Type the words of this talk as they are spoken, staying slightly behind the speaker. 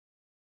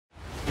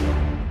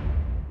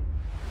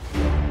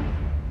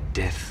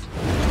Death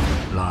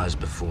lies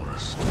before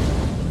us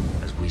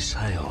as we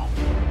sail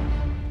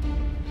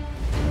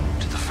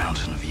to the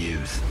fountain of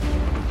youth.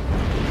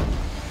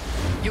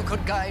 You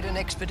could guide an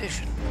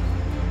expedition.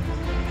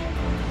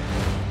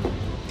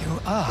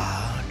 You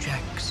are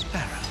Jack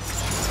Sparrow.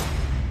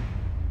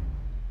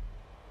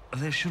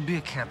 There should be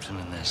a captain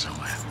in there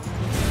somewhere.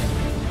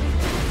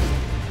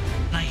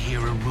 I hear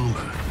a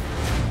rumor.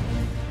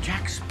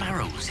 Jack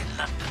Sparrow's in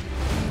London,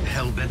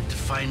 hell-bent to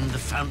find the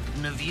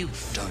fountain of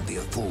youth. Don't be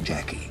a fool,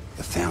 Jackie.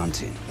 The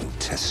fountain will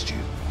test you.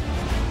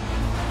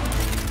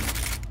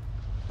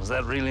 Was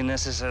that really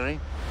necessary?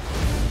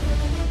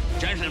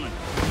 Gentlemen,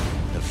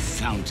 the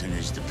fountain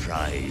is the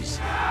prize.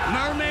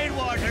 Mermaid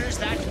waters,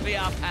 that be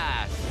our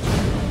path.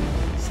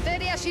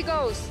 Steady as she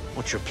goes.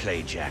 What's your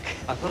play, Jack?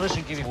 I thought I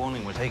should give you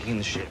warning. We're taking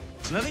the ship.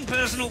 It's nothing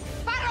personal.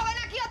 Sparrow, ven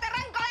aquí o te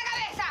arranco la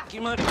cabeza!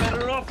 You might be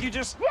better off. You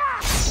just...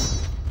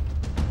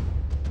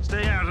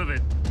 Stay out of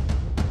it.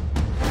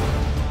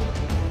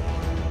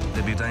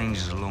 There'll be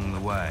dangers along the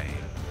way.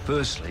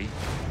 Firstly,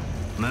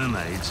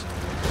 mermaids,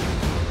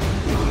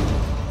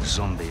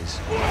 zombies,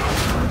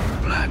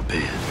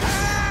 Blackbeard,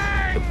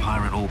 the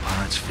pirate all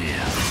pirates fear.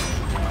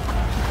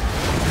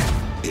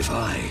 If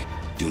I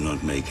do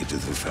not make it to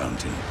the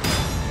fountain,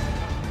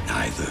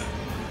 neither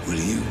will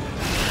you.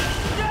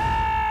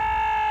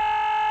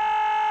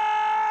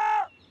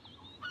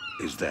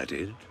 Is that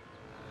it?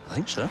 I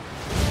think so.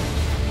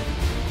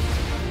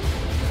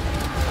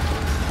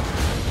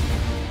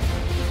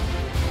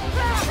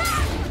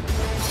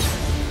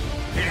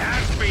 It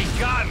has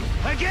begun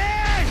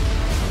again!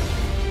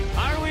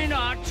 Are we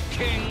not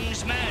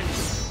king's men?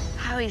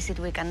 How is it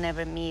we can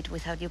never meet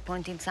without you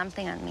pointing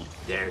something at me?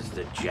 There's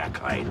the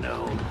Jack I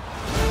know.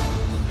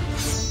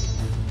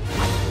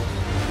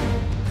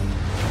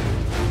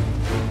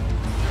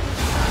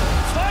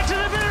 Fight to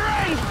the bitter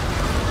end!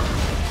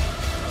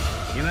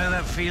 You know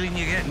that feeling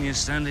you get when you're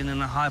standing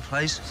in a high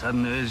place?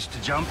 Sudden urge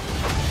to jump?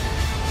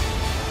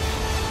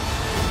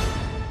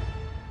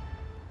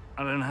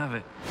 I don't have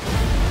it.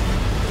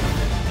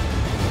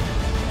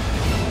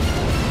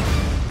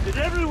 Did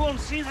everyone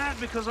see that?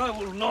 Because I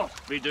will not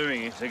be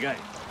doing it again.